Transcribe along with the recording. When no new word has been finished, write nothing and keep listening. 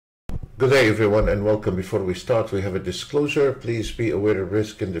Good day everyone and welcome. Before we start, we have a disclosure. Please be aware of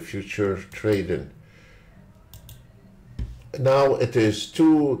risk in the future trading. Now it is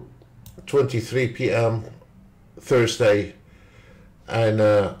 2:23 p.m. Thursday and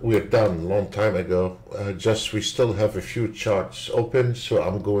we're done long time ago. We still have a few charts open, so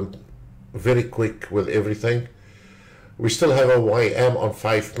I'm going very quick with everything. We still have a YM on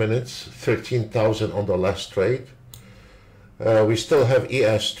 5 minutes, 13,000 on the last trade. We still have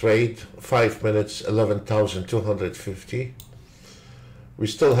ES trade, 5 minutes, 11,250. We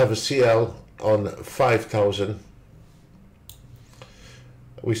still have a CL on 5,000.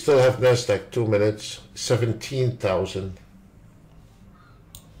 We still have NASDAQ 2 minutes, 17,000.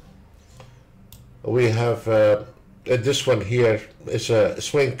 We have this one here is a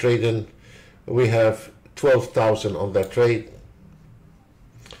swing trading. We have 12,000 on that trade.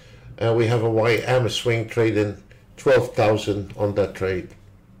 And we have a YM swing trading, 12,000 on that trade.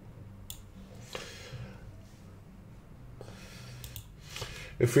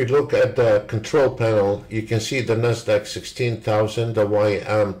 If we look at the control panel, you can see the NASDAQ 16,000, the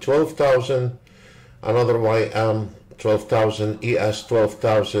YM 12,000, another YM 12,000, ES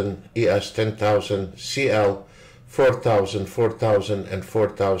 12,000, ES 10,000, CL 4,000, 4,000, and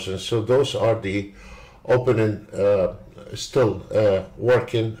 4,000. So those are the opening, still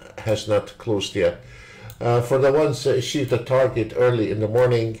working, has not closed yet. For the ones that achieve the target early in the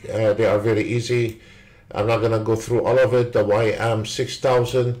morning, they are very easy. I'm not going to go through all of it. The YM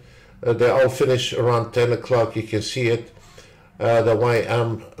 6,000, they all finish around 10 o'clock. You can see it. The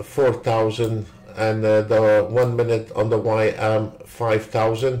YM 4,000 and the 1 minute on the YM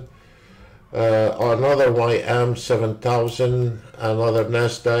 5,000. Another YM 7,000, another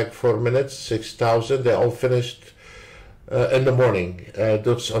NASDAQ 4 minutes 6,000. They all finished in the morning.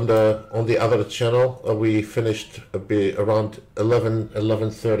 That's on the other channel. We finished around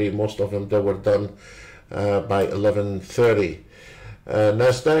 11:30. Most of them, they were done by 11:30.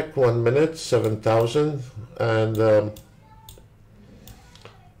 NASDAQ 1 minute 7,000, and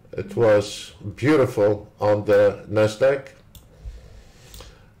it was beautiful on the NASDAQ.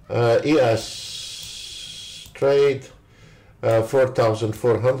 ES trade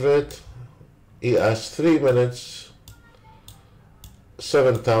 4,400. ES 3 minutes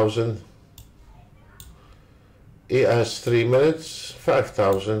 7,000, ES 3 minutes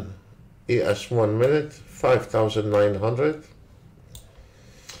 5,000, ES 1 minute 5,900,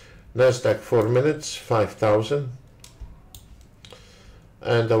 NASDAQ 4 minutes 5,000,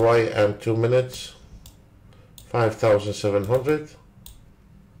 and the YM 2 minutes 5,700.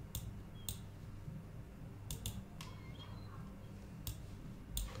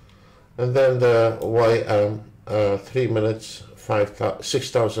 And then the YM 3 minutes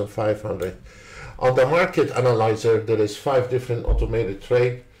 6,500. On the market analyzer, there is 5 different automated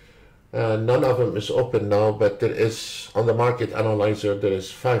trade. None of them is open now, but there is on the market analyzer there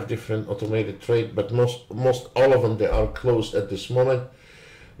is 5 different automated trade, but most all of them, they are closed at this moment.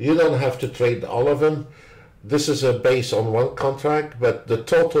 You don't have to trade all of them. This is a base on one contract, but the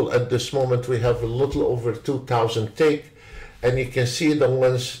total at this moment, we have a little over 2,000 take, and you can see the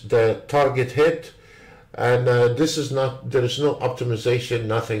ones the target hit. And this is not, there is no optimization,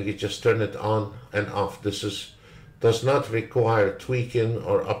 nothing. You just turn it on and off. This does not require tweaking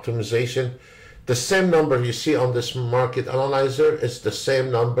or optimization. The same number you see on this market analyzer is the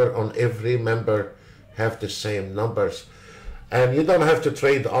same number on every member, have the same numbers. And you don't have to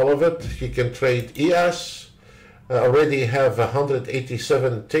trade all of it. You can trade ES, already have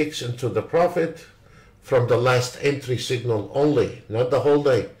 187 takes into the profit from the last entry signal only, not the whole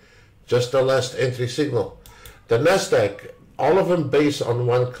day. Just the last entry signal. The NASDAQ, all of them based on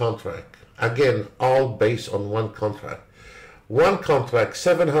one contract. Again, all based on one contract. One contract,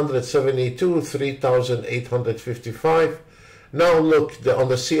 772, 3,855. Now look, on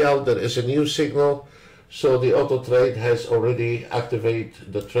the CL, there is a new signal. So the Autotrade has already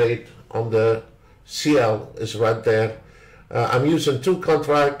activated the trade on the CL, is right there. I'm using 2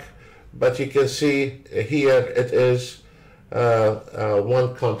 contracts, but you can see here it is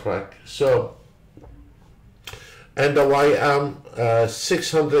one contract. So, and the YM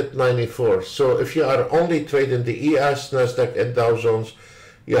 694. So if you are only trading the ES, NASDAQ, and Dow Jones,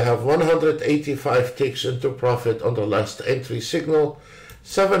 you have 185 ticks into profit on the last entry signal,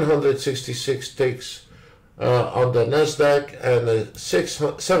 766 ticks on the NASDAQ, and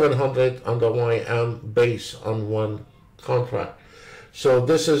 700 on the YM base on one contract. So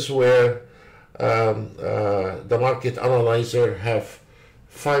this is where the market analyzer have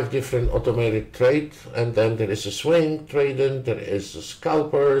 5 different automated trades, and then there is a swing trading, there is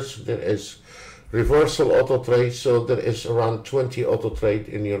scalpers, there is reversal auto trade, so there is around 20 auto trade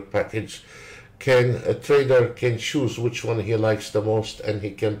in your package. A trader can choose which one he likes the most, and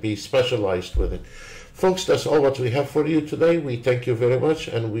he can be specialized with it. Folks, that's all what we have for you today. We thank you very much,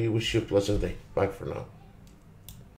 and we wish you a pleasant day. Bye for now.